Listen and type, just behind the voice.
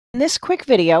In this quick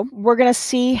video, we're going to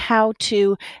see how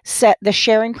to set the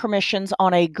sharing permissions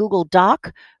on a Google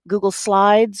Doc, Google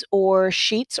Slides, or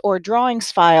Sheets or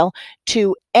Drawings file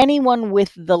to anyone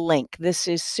with the link. This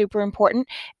is super important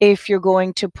if you're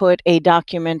going to put a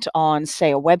document on,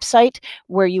 say, a website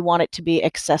where you want it to be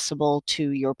accessible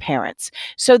to your parents.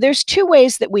 So there's two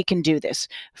ways that we can do this.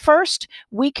 First,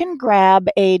 we can grab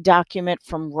a document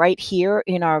from right here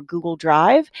in our Google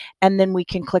Drive, and then we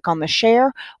can click on the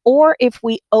share. Or if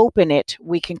we open it,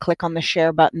 we can click on the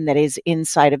share button that is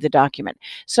inside of the document.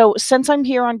 So since I'm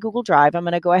here on Google Drive, I'm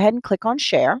going to go ahead and click on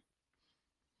share.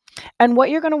 And what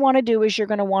you're going to want to do is you're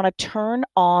going to want to turn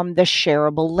on the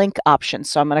shareable link option.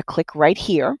 So I'm going to click right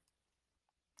here.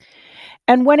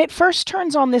 And when it first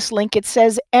turns on this link, it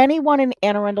says anyone in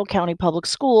Anne Arundel County Public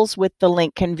Schools with the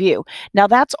link can view. Now,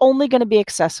 that's only going to be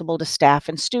accessible to staff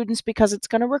and students because it's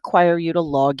going to require you to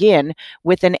log in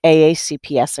with an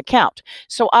AACPS account.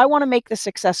 So I want to make this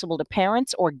accessible to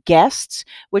parents or guests,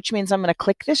 which means I'm going to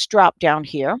click this drop down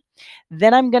here.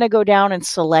 Then I'm going to go down and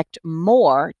select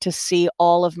more to see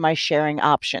all of my sharing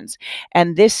options.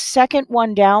 And this second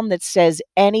one down that says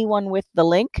anyone with the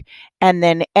link, and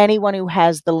then anyone who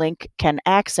has the link can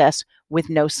access with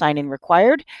no sign-in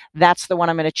required, that's the one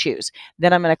I'm going to choose.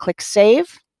 Then I'm going to click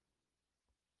Save.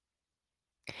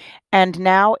 And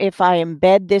now if I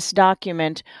embed this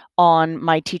document on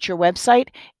my teacher website,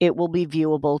 it will be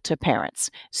viewable to parents.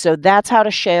 So that's how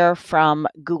to share from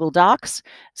Google Docs,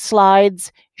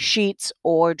 Slides, Sheets,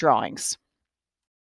 or Drawings.